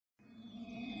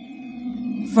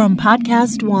from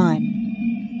Podcast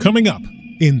One. Coming up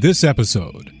in this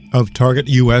episode of Target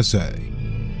USA.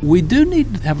 We do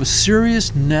need to have a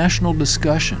serious national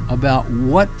discussion about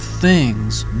what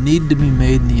things need to be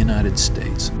made in the United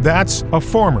States. That's a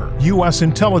former U.S.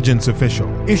 intelligence official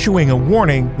issuing a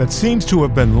warning that seems to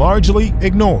have been largely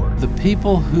ignored. The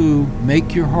people who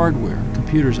make your hardware,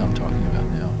 computers I'm talking about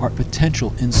now, are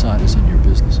potential insiders in your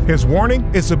business. His warning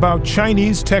is about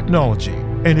Chinese technology,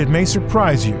 and it may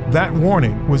surprise you. That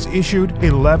warning was issued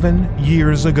 11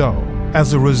 years ago.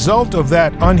 As a result of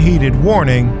that unheeded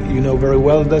warning, you know very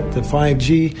well that the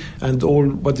 5G and all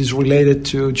what is related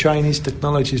to Chinese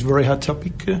technology is a very hot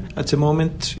topic at the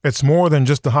moment. It's more than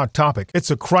just a hot topic.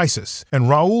 It's a crisis. And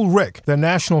Raul Rik, the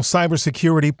National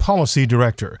Cybersecurity Policy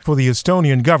Director for the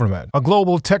Estonian government, a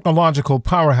global technological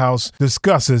powerhouse,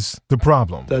 discusses the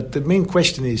problem. That the main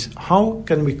question is, how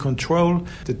can we control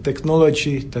the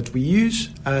technology that we use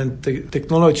and the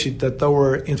technology that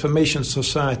our information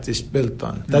society is built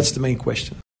on? That's the main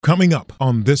question. Coming up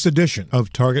on this edition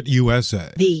of Target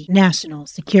USA, The National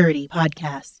Security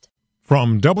Podcast.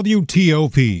 From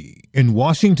WTOP in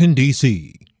Washington,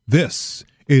 D.C., this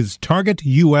is Target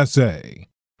USA.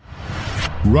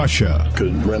 Russia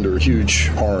could render huge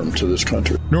harm to this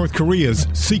country. North Korea's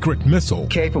secret missile,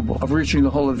 capable of reaching the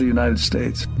whole of the United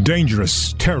States.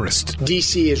 Dangerous terrorist.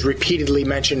 D.C. is repeatedly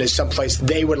mentioned as someplace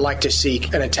they would like to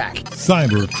seek an attack.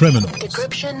 Cyber criminals.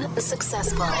 Decryption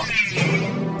successful.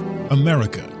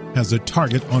 America has a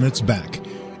target on its back,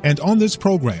 and on this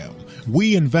program,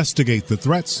 we investigate the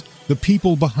threats, the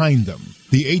people behind them,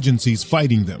 the agencies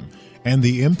fighting them, and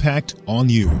the impact on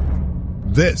you.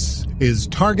 This is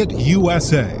Target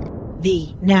USA,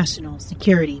 the National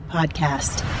Security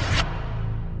Podcast.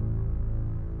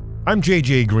 I'm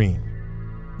J.J. Green.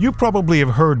 You probably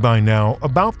have heard by now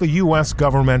about the U.S.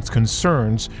 government's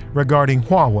concerns regarding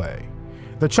Huawei.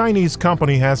 The Chinese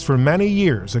company has for many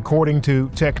years, according to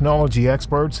technology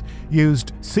experts,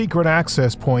 used secret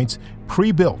access points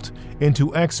pre-built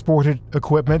into exported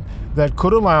equipment that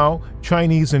could allow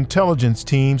Chinese intelligence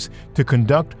teams to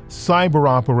conduct cyber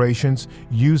operations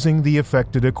using the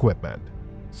affected equipment.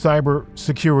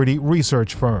 Cybersecurity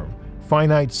research firm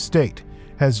Finite State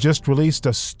has just released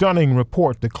a stunning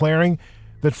report declaring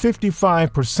that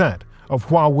 55% of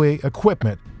Huawei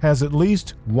equipment has at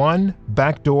least one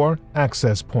backdoor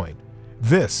access point.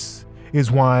 This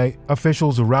is why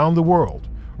officials around the world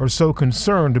are so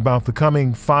concerned about the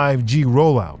coming 5G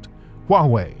rollout.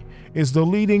 Huawei is the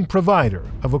leading provider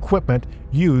of equipment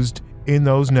used in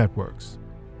those networks.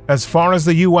 As far as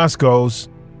the U.S. goes,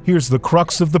 here's the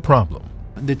crux of the problem.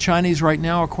 The Chinese right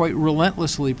now are quite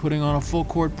relentlessly putting on a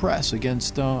full-court press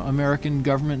against American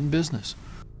government and business.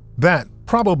 That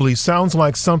probably sounds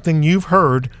like something you've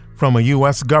heard from a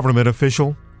U.S. government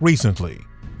official recently.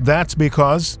 That's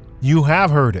because you have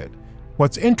heard it.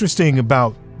 What's interesting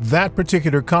about that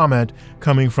particular comment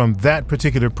coming from that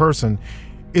particular person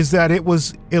is that it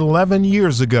was 11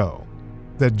 years ago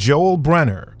that Joel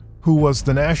Brenner, who was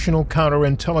the National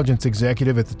Counterintelligence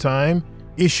Executive at the time,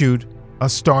 issued a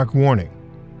stark warning.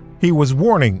 He was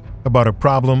warning about a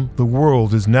problem the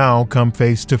world has now come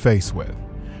face to face with.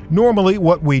 Normally,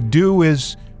 what we do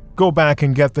is go back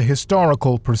and get the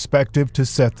historical perspective to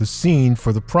set the scene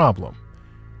for the problem.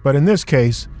 But in this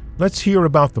case, let's hear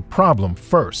about the problem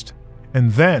first, and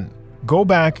then go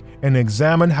back and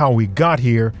examine how we got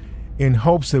here in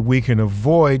hopes that we can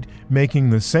avoid making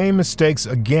the same mistakes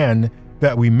again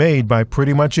that we made by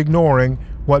pretty much ignoring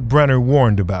what Brenner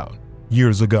warned about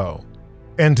years ago.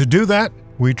 And to do that,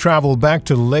 we travel back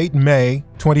to late May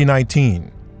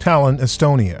 2019, Tallinn,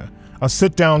 Estonia, a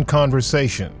sit-down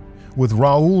conversation with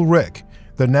Raul Rik,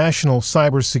 the National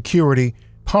Cybersecurity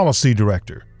Policy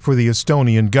Director for the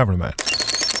Estonian government.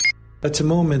 At the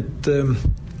moment,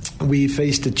 we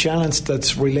face the challenge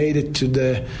that's related to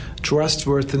the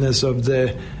trustworthiness of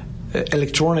the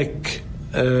electronic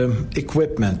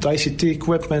equipment, ICT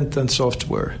equipment and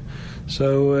software.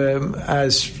 So,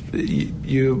 as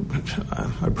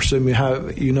I presume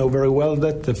you know very well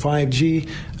that the 5G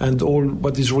and all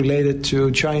what is related to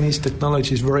Chinese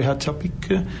technology is a very hot topic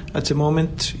at the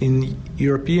moment in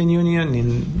European Union,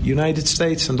 in United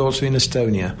States, and also in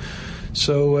Estonia.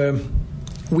 So,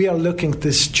 we are looking at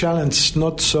this challenge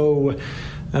not so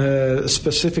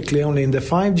specifically only in the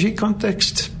 5G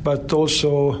context, but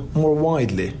also more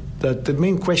widely. That the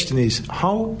main question is,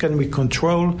 how can we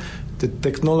control the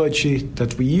technology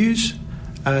that we use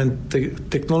and the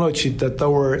technology that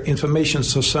our information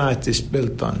society is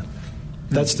built on?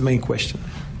 That's the main question.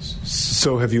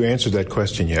 So have you answered that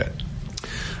question yet?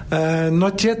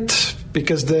 Not yet,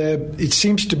 because it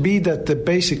seems to be that the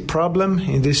basic problem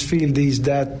in this field is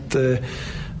that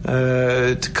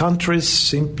The countries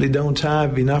simply don't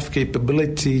have enough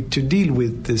capability to deal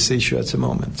with this issue at the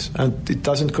moment. And it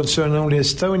doesn't concern only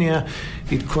Estonia,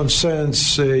 it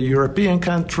concerns European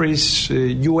countries,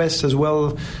 US as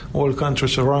well, all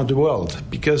countries around the world,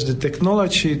 because the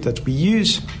technology that we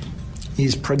use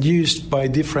is produced by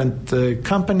different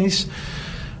companies.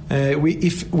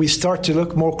 If we start to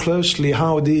look more closely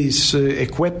how these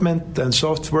equipment and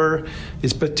software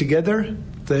is put together,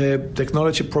 the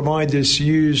technology providers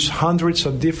use hundreds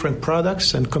of different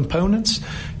products and components.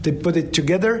 They put it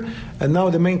together, and now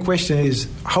the main question is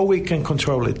how we can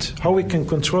control it, how we can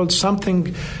control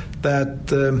something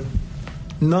that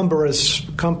numerous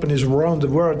companies around the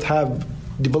world have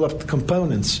developed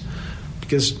components.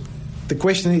 Because the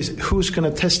question is who's going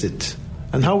to test it,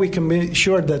 and how we can be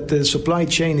sure that the supply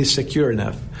chain is secure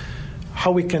enough.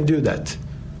 How we can do that.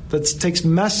 That takes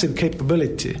massive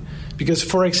capability. Because,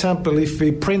 for example, if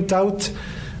we print out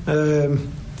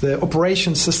the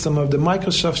operation system of the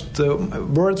Microsoft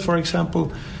Word, for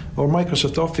example, or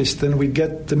Microsoft Office, then we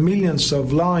get the millions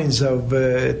of lines of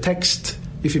text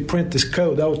if we print this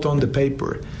code out on the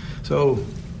paper. So,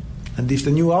 and if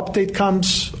the new update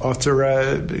comes after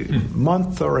a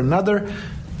month or another,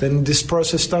 then this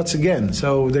process starts again.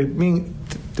 So the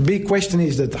big question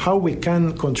is that how we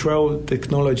can control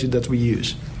technology that we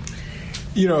use.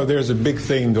 You know, there's a big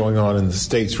thing going on in the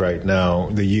States right now,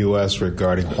 the U.S.,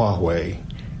 regarding Huawei,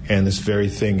 and this very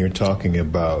thing you're talking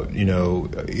about, you know,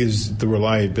 is the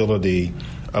reliability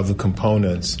of the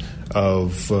components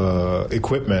of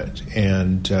equipment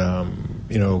and,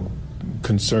 you know,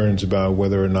 concerns about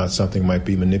whether or not something might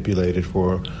be manipulated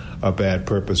for a bad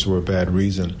purpose or a bad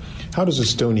reason. How does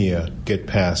Estonia get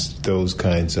past those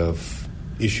kinds of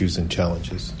issues and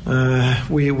challenges?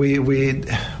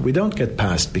 We don't get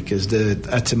past because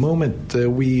at the moment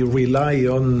we rely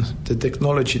on the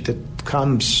technology that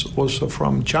comes also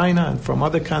from China and from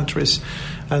other countries,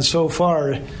 and so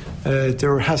far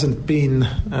there hasn't been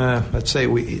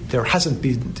there hasn't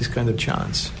been this kind of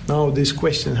chance. Now this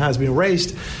question has been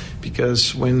raised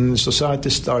because when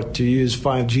societies start to use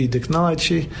 5G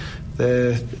technology,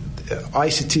 the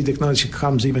ICT technology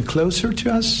comes even closer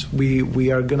to us.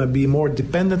 We are going to be more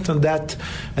dependent on that,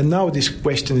 and now this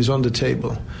question is on the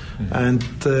table. Mm-hmm.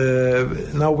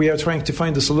 And now we are trying to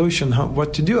find a solution,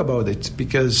 what to do about it,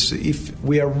 because if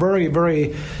we are very,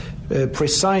 very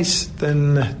precise,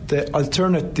 then the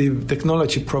alternative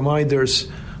technology providers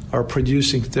are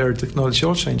producing their technology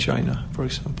also in China, for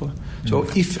example. Mm-hmm. So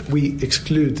if we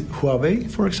exclude Huawei,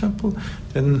 for example,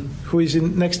 then who is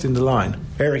next in the line?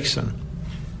 Ericsson.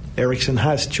 Ericsson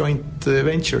has joint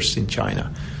ventures in China.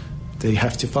 They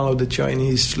have to follow the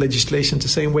Chinese legislation the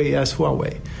same way as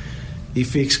Huawei.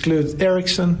 If we exclude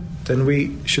Ericsson, then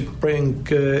we should bring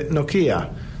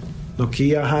Nokia.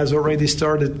 Nokia has already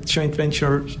started joint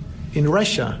venture in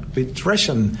Russia with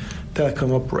Russian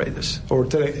telecom operators or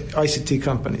ICT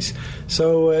companies.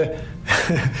 So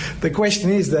the question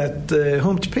is that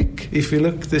whom to pick if we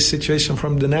look at this situation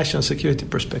from the national security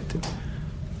perspective.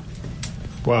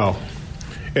 Wow.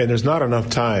 And there's not enough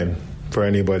time for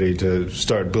anybody to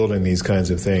start building these kinds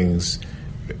of things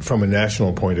from a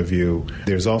national point of view.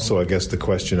 There's also, I guess, the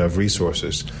question of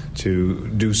resources to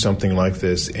do something like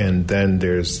this, and then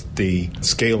there's the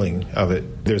scaling of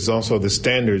it. There's also the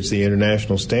standards, the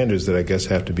international standards that I guess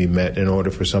have to be met in order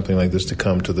for something like this to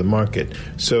come to the market.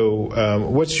 So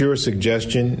what's your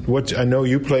suggestion? I know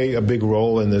you play a big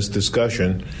role in this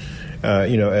discussion,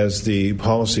 as the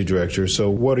policy director. So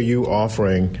what are you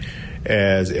offering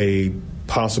as a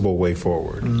possible way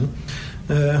forward? Mm-hmm.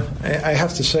 I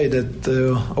have to say that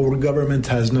our government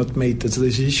has not made its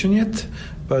decision yet,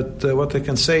 but what I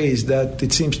can say is that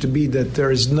it seems to be that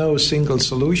there is no single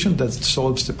solution that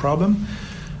solves the problem.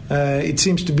 It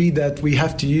seems to be that we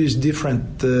have to use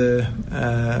different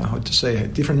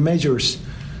different measures.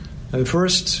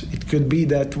 First, it could be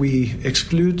that we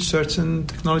exclude certain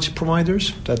technology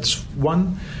providers. That's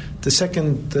one. The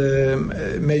second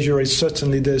measure is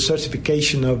certainly the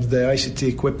certification of the ICT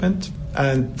equipment.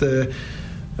 And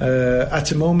at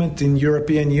the moment in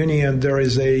European Union, there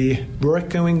is a work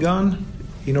going on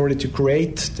in order to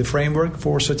create the framework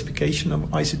for certification of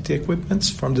ICT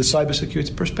equipments from the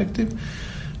cybersecurity perspective.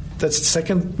 That's the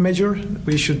second measure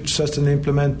we should certainly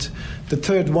implement. The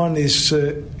third one is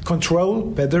control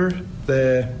better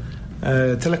the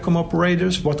telecom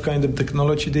operators, what kind of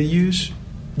technology they use.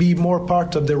 Be more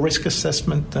part of the risk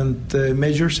assessment and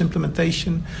measures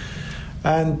implementation.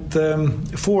 And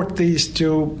fourth is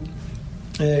to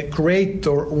create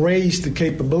or raise the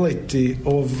capability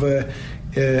of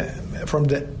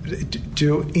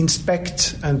to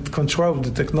inspect and control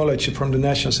the technology from the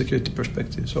national security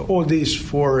perspective. So all these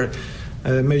four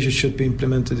measures should be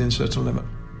implemented in certain level.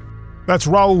 That's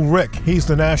Raul Rik. He's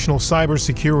the National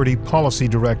Cybersecurity Policy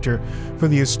Director for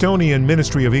the Estonian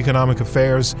Ministry of Economic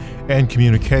Affairs and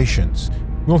Communications.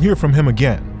 We'll hear from him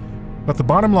again. But the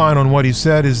bottom line on what he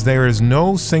said is there is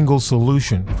no single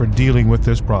solution for dealing with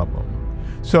this problem.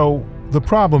 So the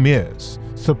problem is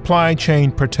supply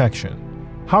chain protection.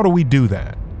 How do we do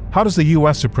that? How does the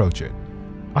U.S. approach it?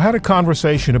 I had a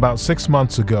conversation about 6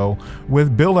 months ago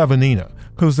with Bill Evanina,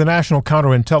 who's the National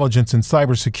Counterintelligence and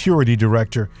Cybersecurity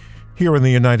Director here in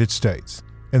the United States.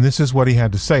 And this is what he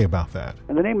had to say about that.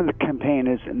 And the name of the campaign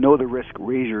is Know the Risk,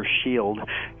 Raise Your Shield.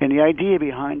 And the idea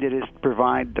behind it is to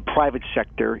provide the private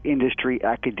sector, industry,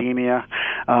 academia,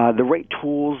 the right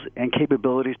tools and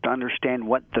capabilities to understand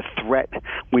what the threat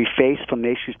we face from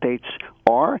nation states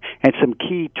are, and some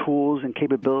key tools and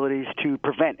capabilities to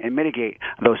prevent and mitigate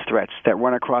those threats that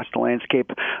run across the landscape,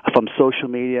 from social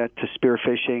media to spear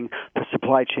phishing to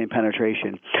supply chain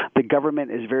penetration. The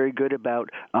government is very good about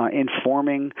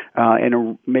informing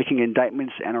and making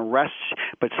indictments and arrests,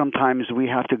 but sometimes we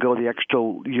have to go the extra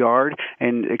yard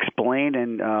and explain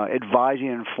and advise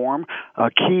and inform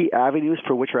key avenues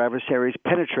for which our adversaries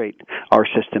penetrate our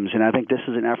systems. And I think this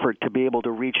is an effort to be able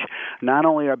to reach not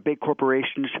only our big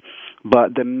corporations,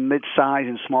 but the mid-size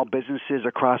and small businesses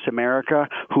across America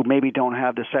who maybe don't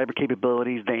have the cyber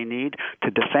capabilities they need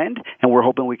to defend, and we're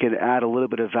hoping we can add a little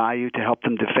bit of value to help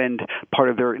them defend part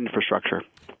of their infrastructure.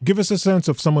 Give us a sense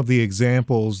of some of the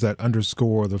examples that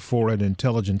underscore the foreign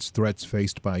intelligence threats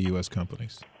faced by U.S.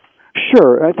 companies.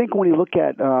 Sure. I think when you look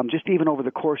at just even over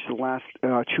the course of the last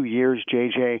 2 years,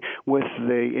 JJ, with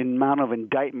the amount of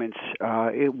indictments,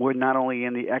 it were not only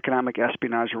in the economic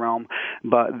espionage realm,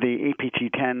 but the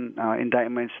APT-10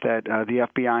 indictments that the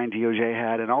FBI and DOJ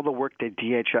had, and all the work that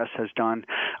DHS has done,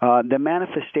 the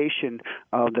manifestation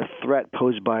of the threat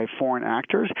posed by foreign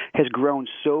actors has grown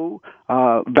so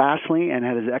vastly and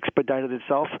has expedited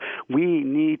itself. We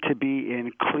need to be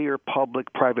in clear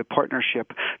public-private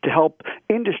partnership to help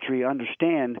industry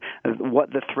understand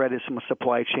what the threat is from a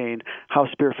supply chain, how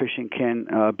spear phishing can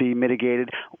be mitigated,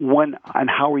 and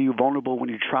how are you vulnerable when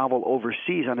you travel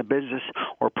overseas on a business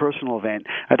or personal event.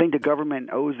 I think the government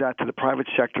owes that to the private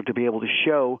sector to be able to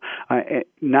show,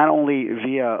 not only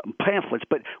via pamphlets,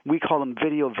 but we call them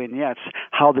video vignettes,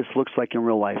 how this looks like in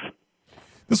real life.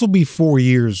 This will be 4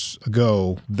 years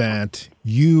ago that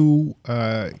you,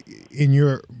 in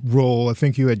your role, I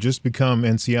think you had just become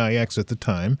NCIX at the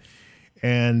time,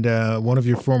 and one of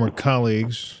your former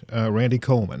colleagues, Randy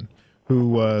Coleman, who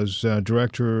was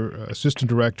assistant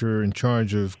director in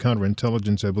charge of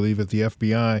counterintelligence, I believe, at the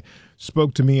FBI,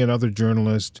 spoke to me and other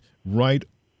journalists right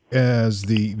as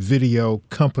the video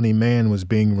Company Man was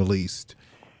being released.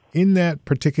 In that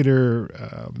particular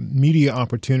media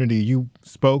opportunity,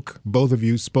 both of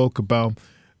you spoke about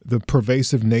the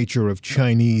pervasive nature of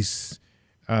Chinese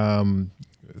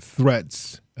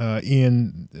threats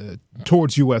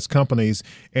towards U.S. companies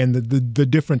and the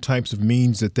different types of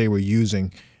means that they were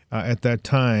using at that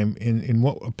time in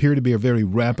what appeared to be a very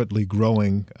rapidly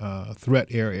growing threat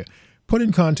area. Put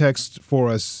in context for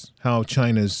us how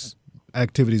China's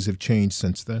activities have changed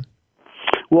since then.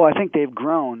 Well, I think they've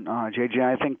grown, JJ.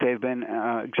 I think they've been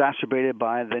exacerbated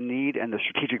by the need and the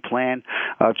strategic plan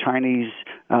of Chinese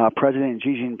President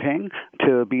Xi Jinping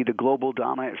to be the global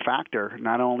dominant factor,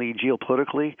 not only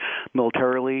geopolitically,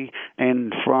 militarily,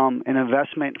 and from an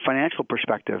investment financial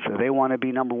perspective. They want to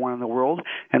be number one in the world,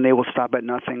 and they will stop at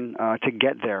nothing to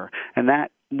get there. And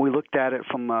that, we looked at it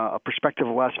from a perspective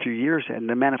of the last few years, and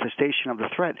the manifestation of the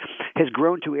threat has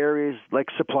grown to areas like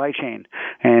supply chain.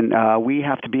 And we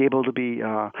have to be able to be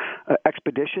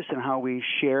expeditious in how we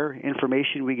share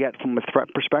information we get from a threat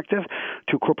perspective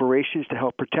to corporations to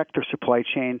help protect their supply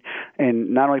chain,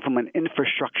 and not only from an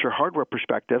infrastructure hardware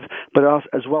perspective, but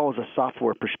as well as a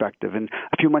software perspective. And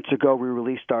a few months ago, we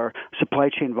released our supply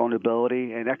chain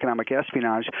vulnerability and economic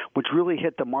espionage, which really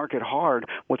hit the market hard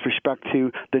with respect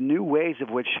to the new ways of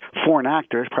which foreign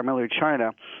actors, primarily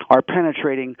China, are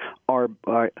penetrating our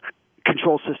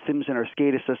control systems and our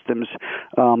SCADA systems,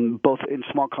 both in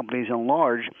small companies and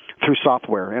large, through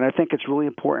software. And I think it's really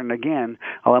important, again,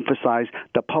 I'll emphasize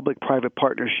the public-private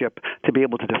partnership to be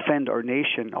able to defend our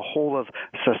nation, a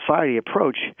whole-of-society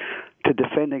approach to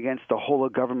defend against the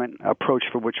whole-of-government approach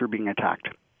for which we're being attacked.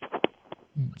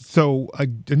 So I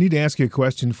need to ask you a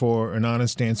question for an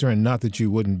honest answer, and not that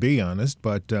you wouldn't be honest,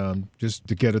 but just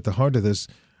to get at the heart of this.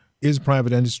 Is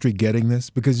private industry getting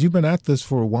this? Because you've been at this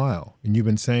for a while, and you've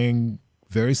been saying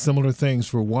very similar things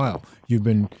for a while. You've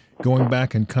been going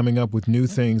back and coming up with new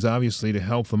things, obviously, to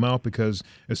help them out, because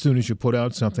as soon as you put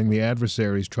out something, the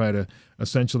adversaries try to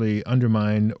essentially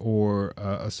undermine or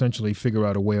essentially figure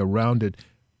out a way around it.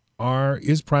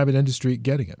 Is private industry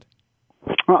getting it?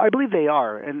 I believe they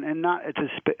are, and not at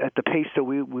the pace that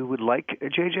we would like,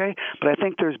 JJ. But I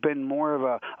think there's been more of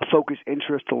a focused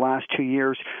interest the last 2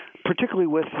 years, particularly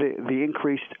with the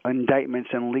increased indictments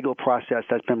and legal process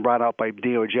that's been brought out by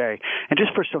DOJ. And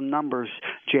just for some numbers,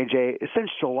 JJ, since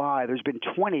July, there's been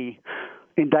 20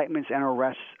 indictments and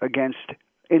arrests against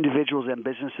individuals and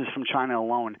businesses from China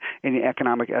alone in the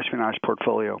economic espionage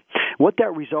portfolio. What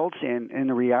that results in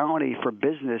the reality for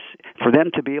business, for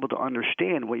them to be able to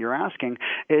understand what you're asking,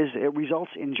 is it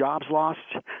results in jobs lost,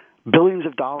 billions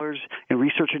of dollars in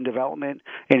research and development,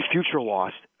 and future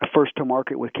loss, first to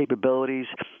market with capabilities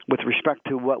with respect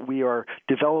to what we are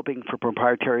developing for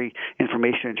proprietary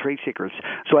information and trade secrets.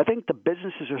 So I think the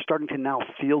businesses are starting to now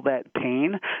feel that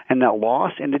pain and that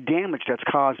loss and the damage that's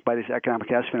caused by this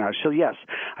economic espionage. So yes,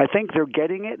 I think they're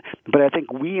getting it, but I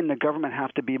think we in the government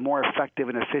have to be more effective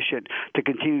and efficient to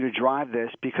continue to drive this,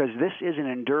 because this is an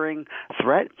enduring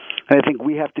threat, and I think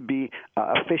we have to be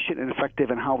efficient and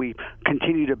effective in how we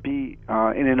continue to be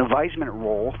in an advisement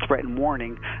role, threat and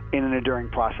warning, in an enduring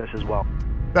process as well.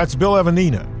 That's Bill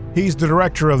Evanina. He's the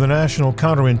director of the National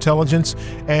Counterintelligence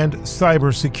and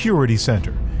Cybersecurity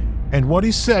Center. And what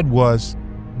he said was,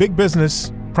 big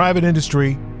business, private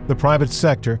industry, the private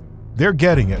sector, they're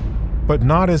getting it, but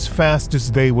not as fast as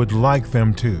they would like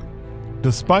them to.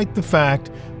 Despite the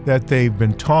fact that they've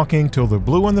been talking till they're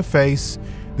blue in the face,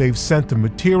 they've sent the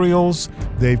materials,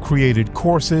 they've created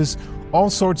courses, all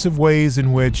sorts of ways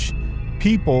in which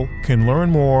people can learn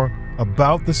more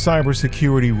about the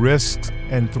cybersecurity risks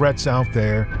and threats out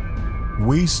there.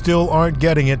 We still aren't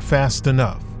getting it fast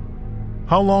enough.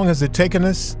 How long has it taken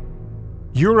us?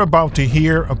 You're about to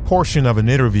hear a portion of an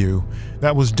interview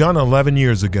that was done 11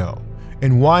 years ago.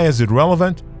 And why is it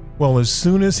relevant? Well, as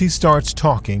soon as he starts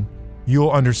talking,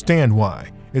 you'll understand why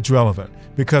it's relevant,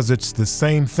 because it's the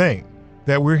same thing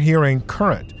that we're hearing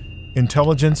current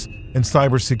intelligence and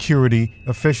cybersecurity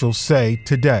officials say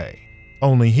today.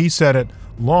 Only he said it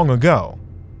long ago.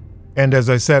 And as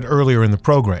I said earlier in the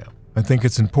program, I think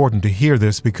it's important to hear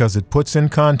this because it puts in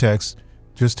context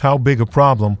just how big a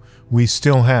problem we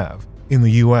still have in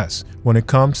the U.S. when it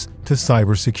comes to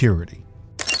cybersecurity.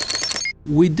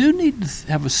 We do need to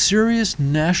have a serious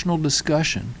national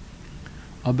discussion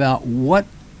about what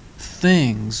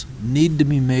things need to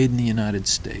be made in the United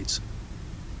States.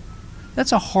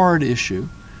 That's a hard issue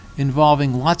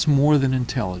involving lots more than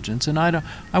intelligence, and I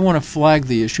want to flag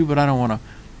the issue, but I don't want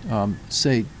to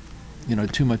say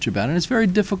too much about it. It's very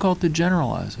difficult to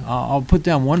generalize. I'll put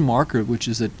down one marker, which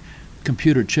is that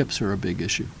computer chips are a big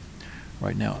issue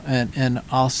right now, and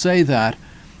I'll say that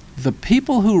the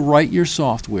people who write your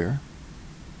software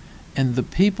and the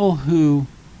people who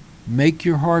make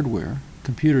your hardware,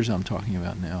 computers I'm talking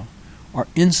about now, are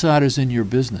insiders in your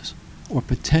business or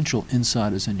potential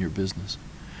insiders in your business.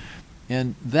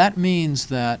 And that means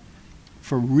that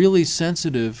for really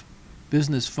sensitive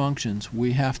business functions,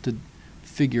 we have to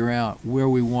figure out where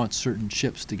we want certain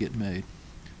chips to get made.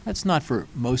 That's not for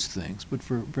most things, but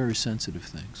for very sensitive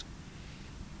things.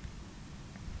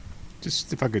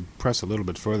 Just if I could press a little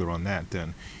bit further on that,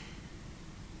 then.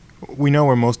 We know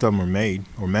where most of them are made,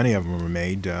 or many of them are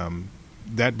made.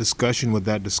 Would that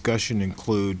discussion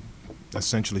include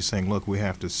essentially saying, look, we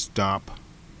have to stop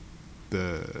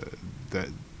the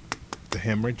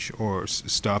hemorrhage or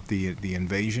stop the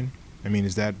invasion? I mean,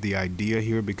 is that the idea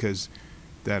here? Because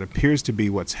that appears to be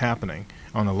what's happening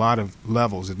on a lot of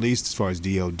levels, at least as far as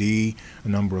DOD. A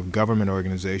number of government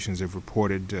organizations have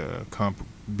reported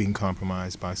being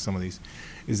compromised by some of these.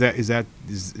 Is that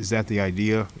the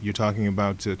idea you're talking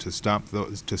about to stop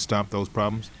those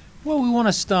problems? Well, we want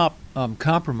to stop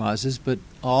compromises, but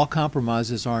all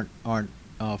compromises aren't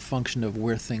a function of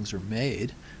where things are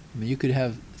made. I mean, you could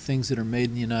have things that are made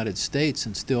in the United States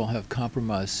and still have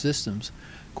compromised systems.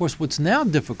 Of course, what's now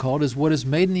difficult is what does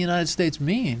made in the United States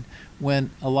mean when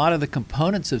a lot of the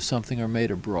components of something are made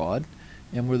abroad,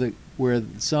 and where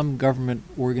some government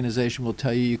organization will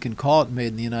tell you can call it made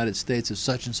in the United States if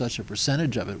such and such a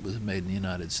percentage of it was made in the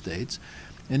United States.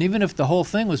 And even if the whole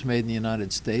thing was made in the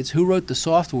United States, who wrote the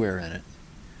software in it?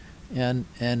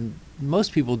 And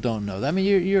most people don't know that. I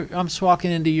mean, I'm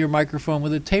walking into your microphone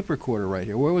with a tape recorder right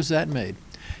here. Where was that made?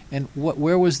 And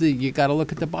where was you got to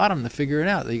look at the bottom to figure it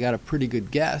out. You got a pretty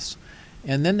good guess.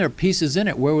 And then there are pieces in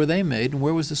it. Where were they made, and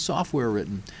where was the software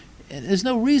written? And there's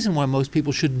no reason why most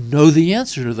people should know the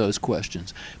answer to those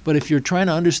questions. But if you're trying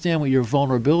to understand what your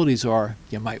vulnerabilities are,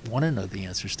 you might want to know the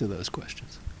answers to those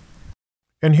questions.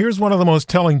 And here's one of the most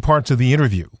telling parts of the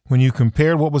interview when you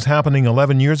compare what was happening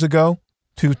 11 years ago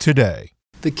to today.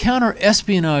 The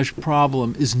counter-espionage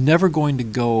problem is never going to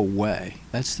go away.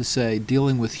 That's to say,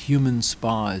 dealing with human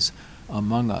spies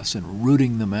among us and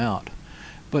rooting them out.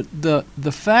 But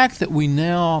the fact that we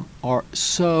now are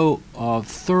so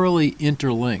thoroughly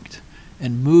interlinked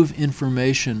and move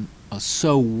information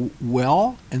so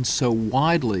well and so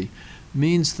widely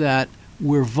means that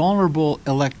we're vulnerable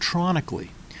electronically.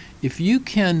 If you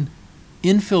can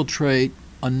infiltrate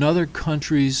another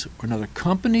country's or another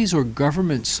company's or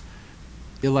government's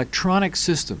electronic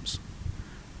systems,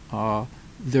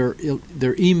 their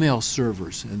email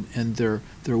servers and their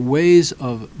ways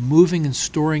of moving and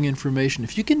storing information,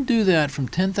 if you can do that from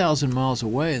 10,000 miles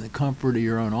away in the comfort of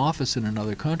your own office in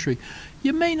another country,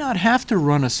 you may not have to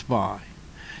run a spy.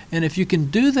 And if you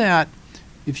can do that,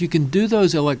 if you can do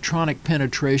those electronic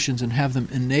penetrations and have them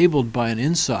enabled by an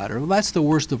insider, well, that's the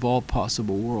worst of all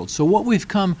possible worlds. So what we've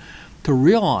come to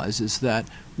realize is that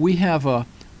we have a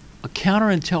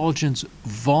counterintelligence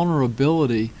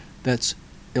vulnerability that's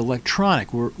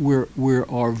electronic. We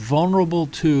are vulnerable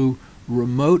to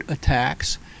remote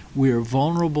attacks. We are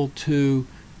vulnerable to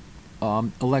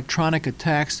electronic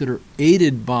attacks that are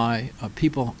aided by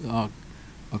people,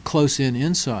 close-in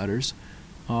insiders,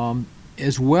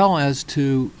 as well as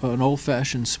to an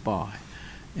old-fashioned spy.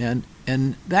 And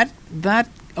that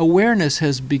awareness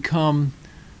has become,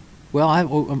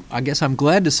 well, I guess I'm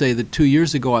glad to say that 2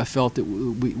 years ago I felt that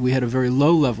we had a very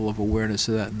low level of awareness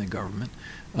of that in the government.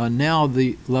 Now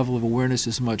the level of awareness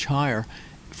is much higher.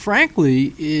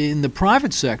 Frankly, in the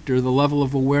private sector, the level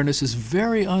of awareness is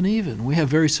very uneven. We have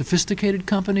very sophisticated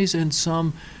companies and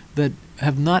some that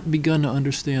have not begun to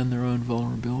understand their own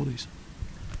vulnerabilities.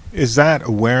 Is that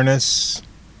awareness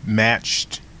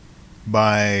matched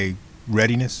by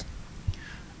readiness?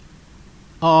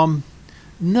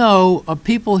 No.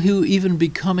 People who even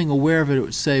becoming aware of it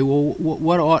would say, well,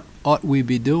 what ought we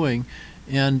be doing?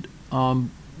 And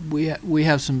we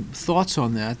have some thoughts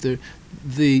on that.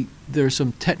 There are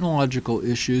some technological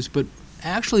issues, but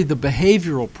actually the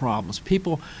behavioral problems,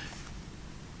 people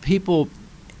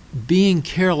being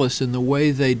careless in the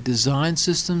way they design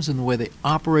systems and the way they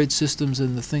operate systems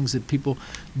and the things that people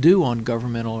do on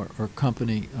governmental or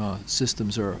company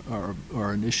systems are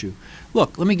an issue.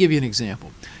 Look, let me give you an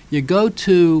example. You go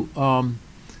to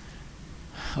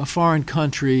a foreign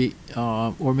country,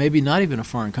 or maybe not even a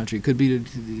foreign country, it could be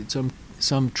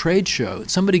some trade show.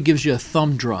 Somebody gives you a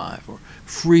thumb drive or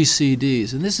free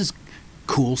CDs, and this is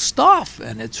cool stuff,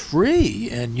 and it's free,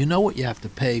 and you know what you have to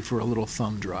pay for a little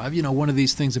thumb drive. You know, one of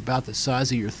these things about the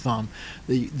size of your thumb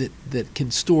that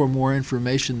can store more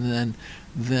information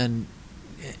than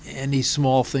any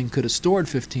small thing could have stored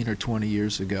 15 or 20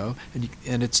 years ago,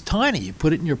 and it's tiny. You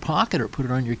put it in your pocket or put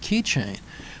it on your keychain.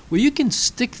 Well, you can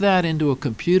stick that into a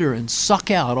computer and suck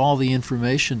out all the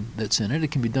information that's in it.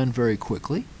 It can be done very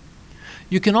quickly.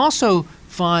 You can also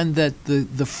find that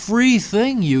the free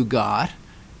thing you got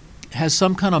has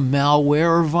some kind of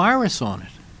malware or virus on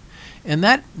it. And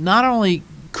that not only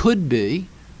could be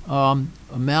a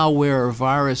malware or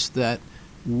virus that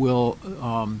will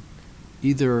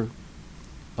either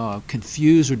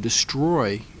confuse or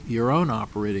destroy your own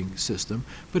operating system,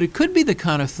 but it could be the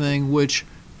kind of thing which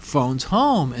phones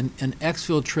home and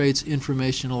exfiltrates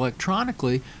information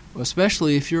electronically,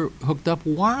 especially if you're hooked up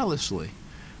wirelessly.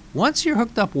 Once you're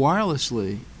hooked up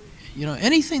wirelessly, you know,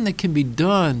 anything that can be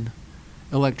done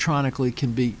electronically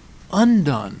can be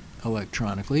undone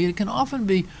electronically. It can often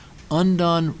be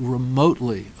undone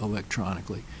remotely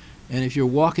electronically. And if you're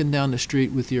walking down the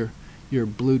street with your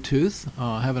Bluetooth,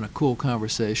 having a cool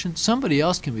conversation, somebody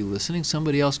else can be listening.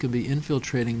 Somebody else can be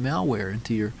infiltrating malware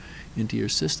into your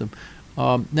system.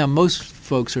 Now, most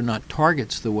folks are not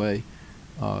targets the way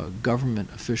government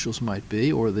officials might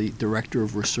be, or the director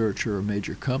of research or a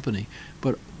major company.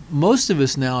 But most of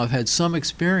us now have had some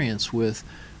experience with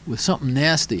something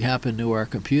nasty happen to our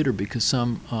computer because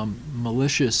some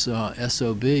malicious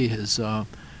SOB has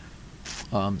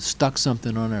stuck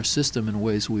something on our system in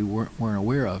ways we weren't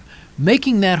aware of.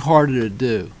 Making that harder to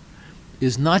do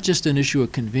is not just an issue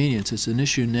of convenience, it's an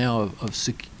issue now of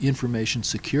information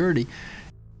security.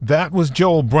 That was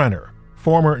Joel Brenner,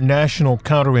 former National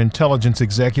Counterintelligence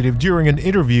Executive, during an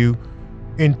interview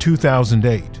in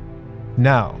 2008.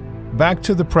 Now, back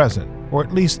to the present, or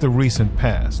at least the recent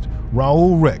past.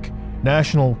 Raul Rik,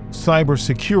 National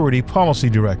Cybersecurity Policy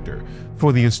Director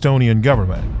for the Estonian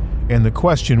government. And the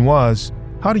question was,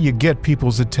 how do you get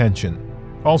people's attention?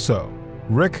 Also,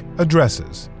 Rik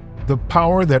addresses the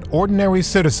power that ordinary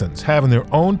citizens have in their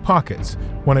own pockets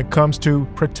when it comes to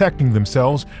protecting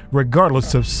themselves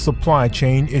regardless of supply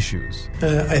chain issues.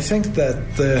 I think that,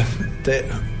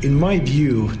 in my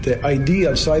view, the idea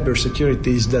of cybersecurity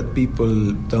is that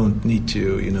people don't need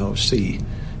to, see.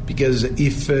 Because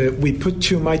if we put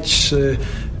too much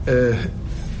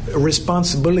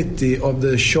responsibility of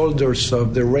the shoulders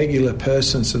of the regular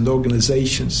persons and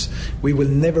organizations, we will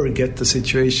never get the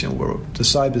situation where the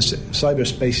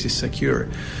cyberspace is secure.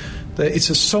 It's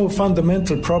a so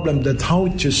fundamental problem that how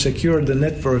to secure the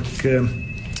network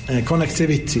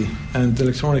connectivity and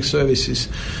electronic services.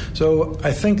 So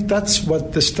I think that's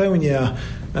what Estonia,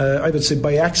 I would say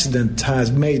by accident,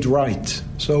 has made right.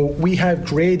 So we have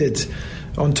created,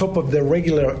 on top of the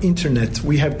regular internet,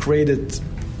 we have created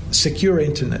secure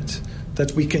internet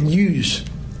that we can use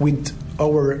with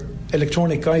our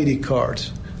electronic ID card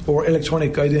or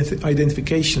electronic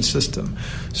identification system.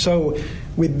 So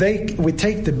we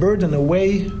take the burden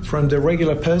away from the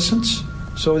regular persons,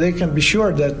 so they can be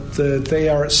sure that they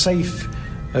are safe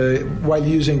while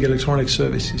using electronic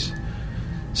services.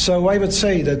 So I would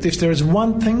say that if there is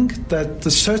one thing that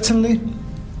certainly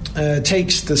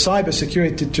takes the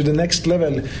cybersecurity to the next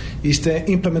level is the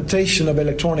implementation of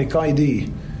electronic ID.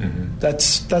 Mm-hmm.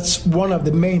 That's one of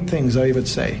the main things I would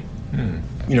say.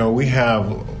 We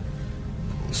have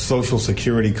social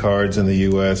security cards in the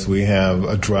U.S. We have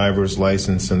a driver's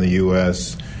license in the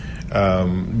U.S.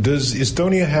 Does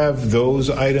Estonia have those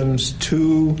items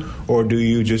too, or do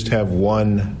you just have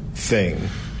one thing?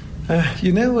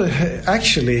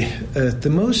 Actually, the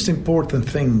most important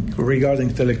thing regarding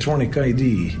the electronic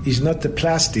ID is not the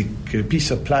plastic, piece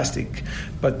of plastic,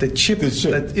 but the chip.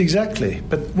 Exactly.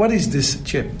 But what is this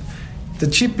chip? The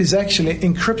chip is actually an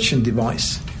encryption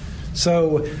device.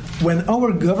 So when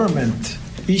our government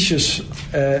issues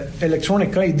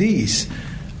electronic IDs,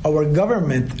 our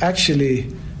government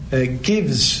actually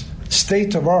gives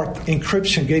state-of-art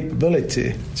encryption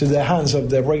capability to the hands of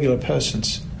the regular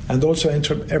persons and also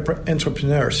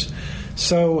entrepreneurs.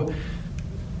 So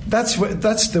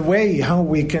that's the way how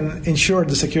we can ensure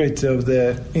the security of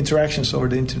the interactions over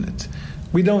the internet.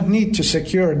 We don't need to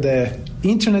secure the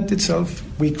internet itself.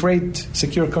 We create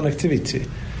secure connectivity.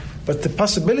 But the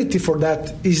possibility for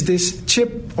that is this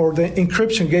chip or the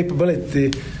encryption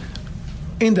capability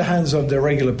in the hands of the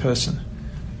regular person.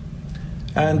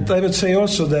 And I would say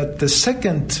also that the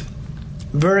second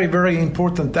very, very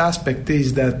important aspect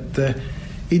is that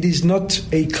it is not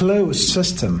a closed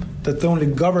system that only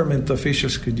government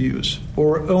officials could use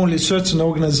or only certain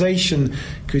organization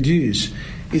could use.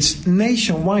 It's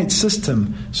nationwide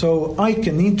system, so I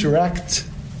can interact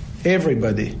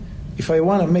everybody. If I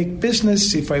want to make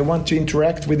business, if I want to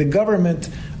interact with the government,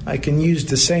 I can use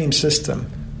the same system.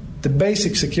 The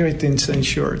basic security is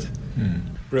ensured.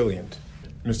 Brilliant.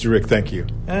 Mr. Rick, thank you.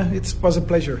 It was a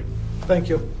pleasure. Thank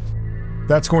you.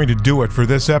 That's going to do it for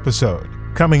this episode.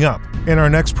 Coming up in our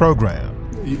next program.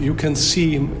 You can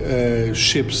see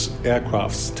ships,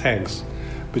 aircrafts, tanks,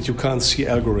 but you can't see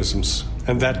algorithms,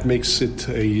 and that makes it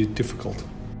difficult.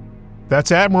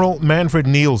 That's Admiral Manfred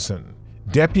Nielsen,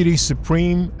 Deputy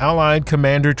Supreme Allied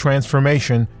Commander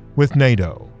Transformation with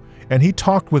NATO. And he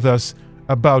talked with us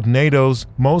about NATO's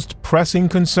most pressing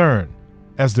concern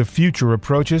as the future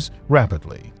approaches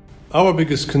rapidly. Our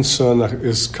biggest concern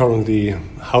is currently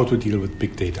how to deal with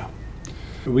big data.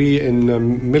 We in the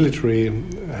military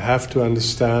have to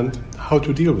understand how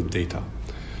to deal with data.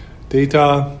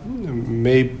 Data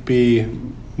may be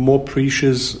more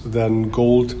precious than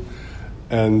gold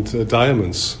and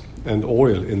diamonds and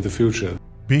oil in the future.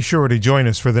 Be sure to join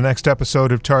us for the next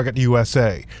episode of Target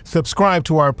USA. Subscribe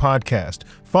to our podcast.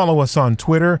 Follow us on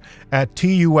Twitter at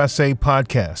TUSA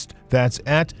Podcast. That's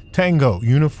at Tango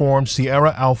Uniform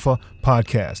Sierra Alpha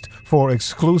Podcast for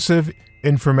exclusive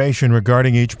information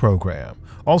regarding each program.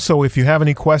 Also, if you have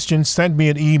any questions, send me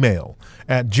an email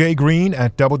at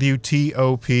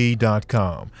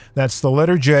jgreen@wtop.com. That's the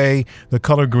letter J, the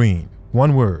color green,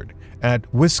 one word, at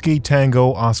Whiskey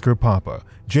Tango Oscar Papa,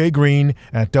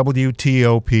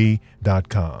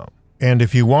 jgreen@wtop.com. And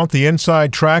if you want the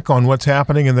inside track on what's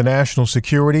happening in the national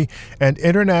security and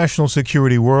international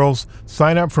security worlds,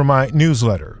 sign up for my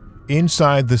newsletter,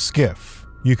 Inside the Skiff.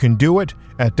 You can do it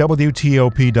at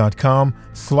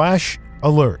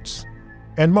wtop.com/alerts.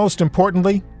 And most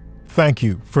importantly, thank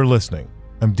you for listening.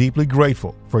 I'm deeply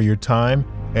grateful for your time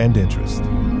and interest.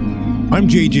 I'm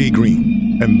J.J.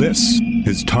 Green, and this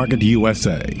is Target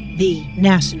USA, the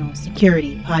National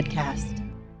Security Podcast.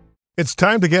 It's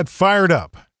time to get fired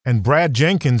up, and Brad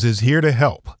Jenkins is here to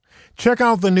help. Check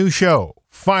out the new show,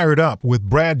 Fired Up with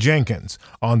Brad Jenkins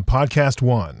on Podcast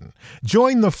One.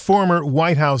 Join the former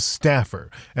White House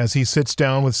staffer as he sits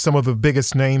down with some of the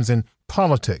biggest names in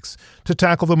politics to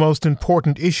tackle the most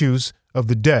important issues of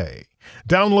the day.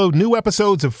 Download new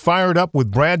episodes of Fired Up with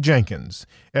Brad Jenkins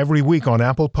every week on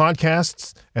Apple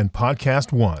Podcasts and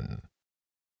Podcast One.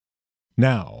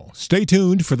 Now, stay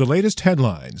tuned for the latest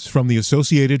headlines from the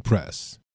Associated Press.